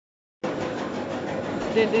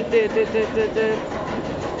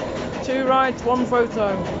Two rides, one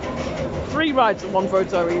photo. Three rides and one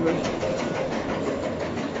photo even.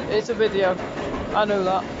 It's a video. I know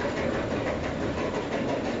that.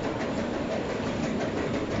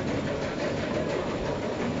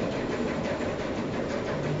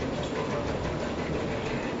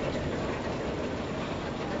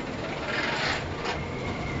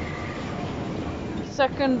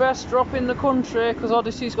 Second best drop in the country, because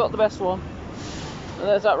Odyssey's got the best one. And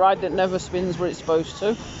there's that ride that never spins where it's supposed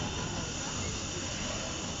to.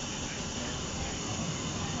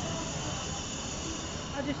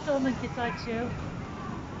 I just don't think it likes you.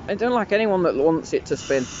 I don't like anyone that wants it to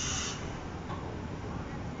spin.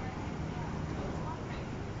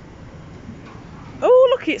 Oh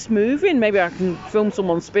look, it's moving. Maybe I can film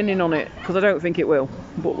someone spinning on it, because I don't think it will,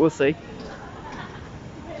 but we'll see.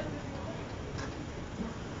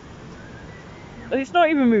 It's not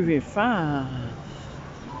even moving fast.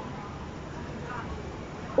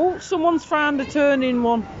 Oh, someone's found a turning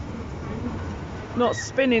one. Not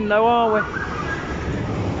spinning though, are we?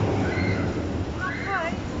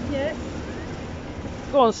 Right, yes.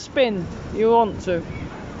 Go on, spin. You want to.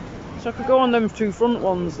 So I could go on them two front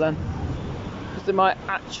ones then. Because they might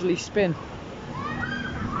actually spin.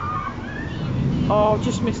 Oh, I've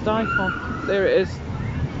just missed icon. There it is.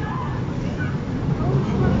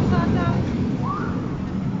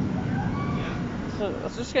 So I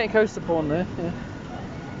was just getting coaster porn there, yeah.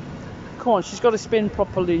 Come on, she's got to spin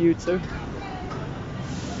properly, you two.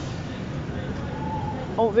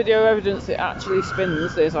 I want video evidence it actually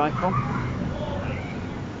spins. There's icon.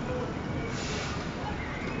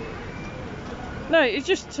 No, it's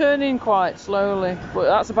just turning quite slowly, but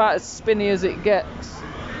that's about as spinny as it gets.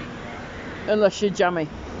 Unless you're jammy.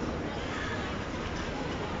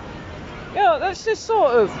 Yeah, that's just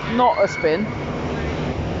sort of not a spin.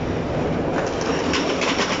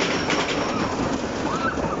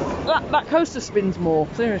 That coaster spins more,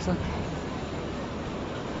 seriously.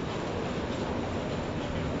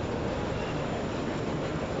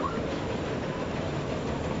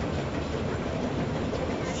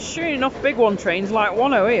 Shooting off big one trains like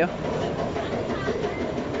 10 here.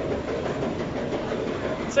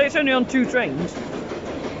 So it's only on 2 trains.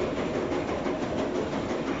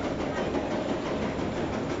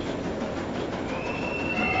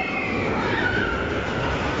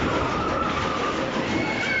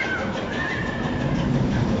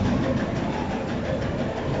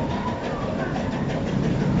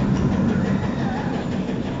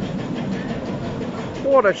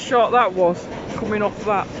 What a shot that was, coming off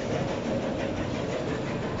that.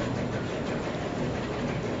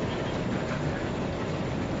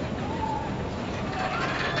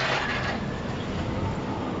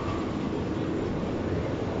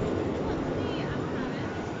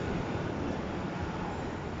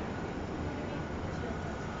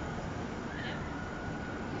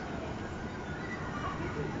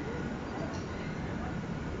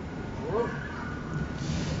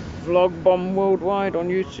 Vlog bomb worldwide on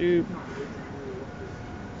YouTube.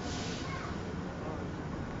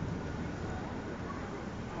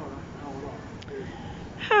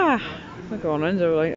 Ha! Go on, Enzo, like.